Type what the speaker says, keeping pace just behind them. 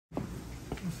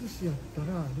寿司やったら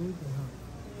どういうかな、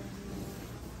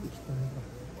こう切ったらいいか、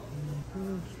こ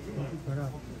う切っていくから、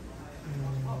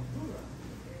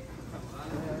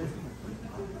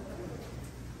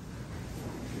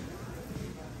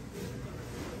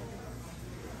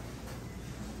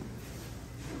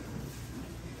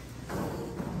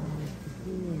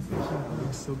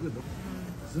So good.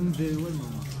 Sind wir wohl mal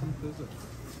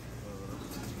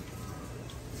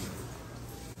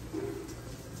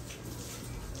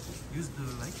use the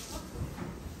light.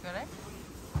 Correct?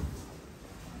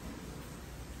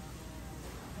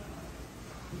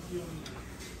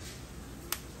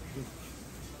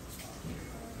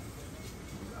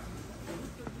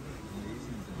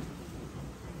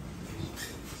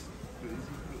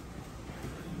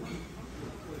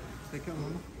 Second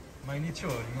one. 毎日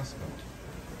はありますか？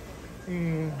フ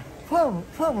ァ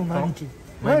ーム毎日。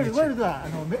ワイルドは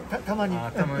たまに。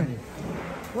たまに。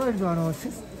ワイルドは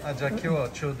じゃあ今日は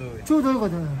ちょうどいい。ちょうどよかっ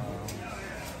たね。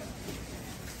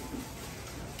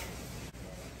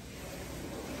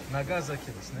長崎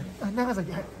ですね。長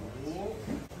崎、はい。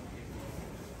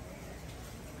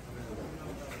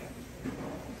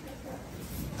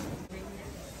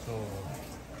そう。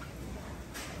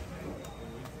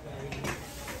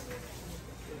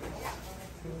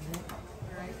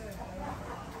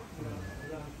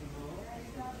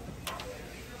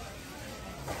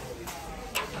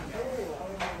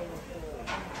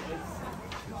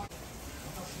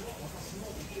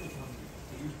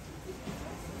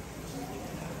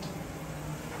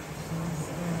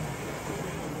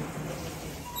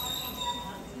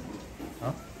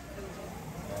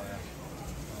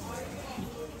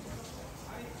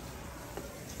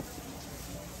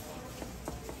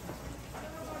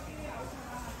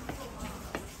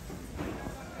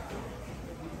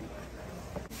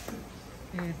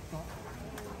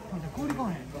氷ご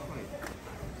飯。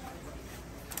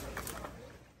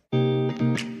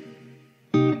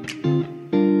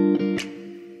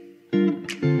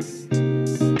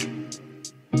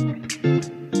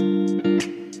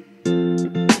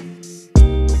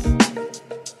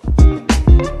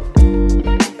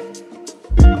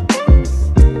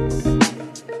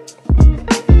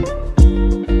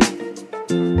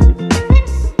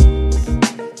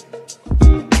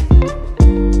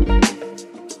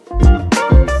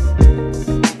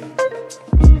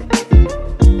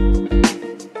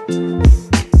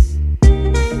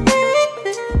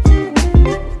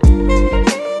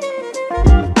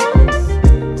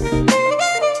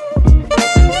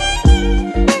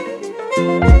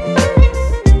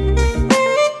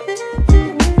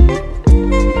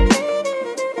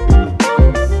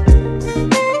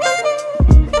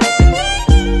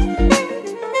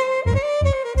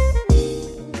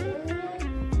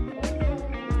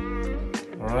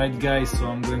Alright guys, so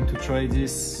I'm going to try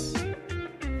this.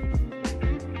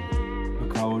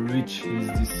 Look how rich is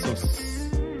this sauce.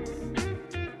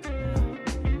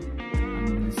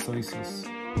 And the soy sauce.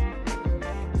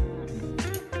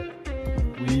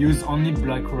 We use only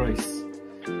black rice.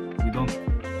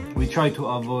 We try to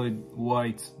avoid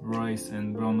white rice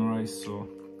and brown rice, so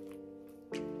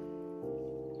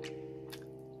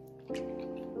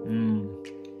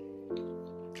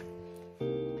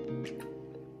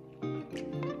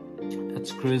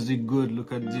that's crazy good.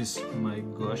 Look at this, my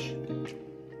gosh.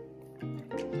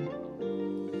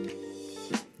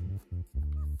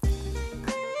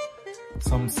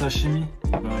 Some sashimi,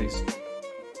 guys.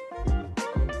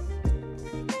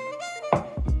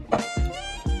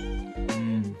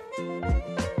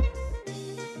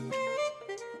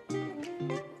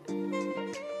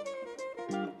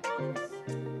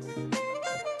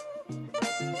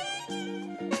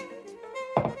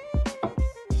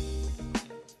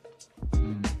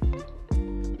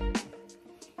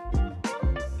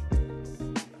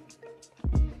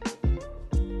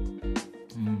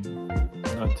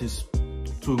 That is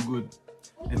too good.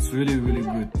 It's really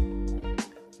good.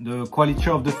 The quality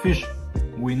of the fish,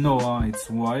 we know it's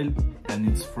wild and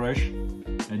it's fresh,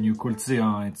 and you could say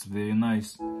it's very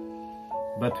nice,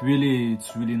 but really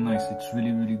it's really nice. It's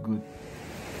really good.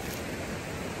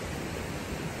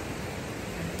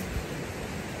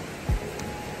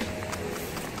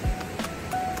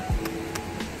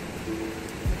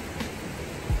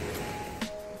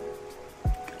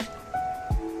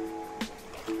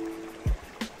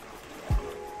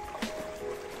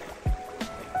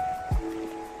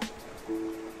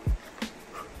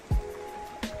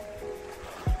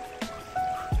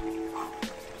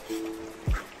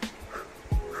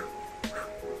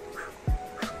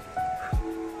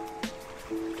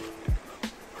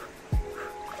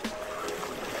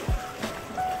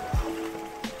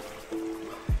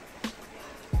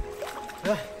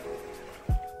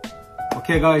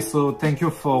 Okay guys, so thank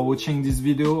you for watching this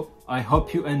video. I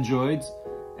hope you enjoyed,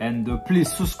 and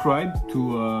please subscribe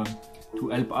to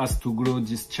help us to grow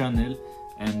this channel,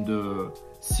 and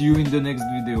see you in the next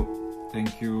video.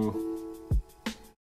 Thank you.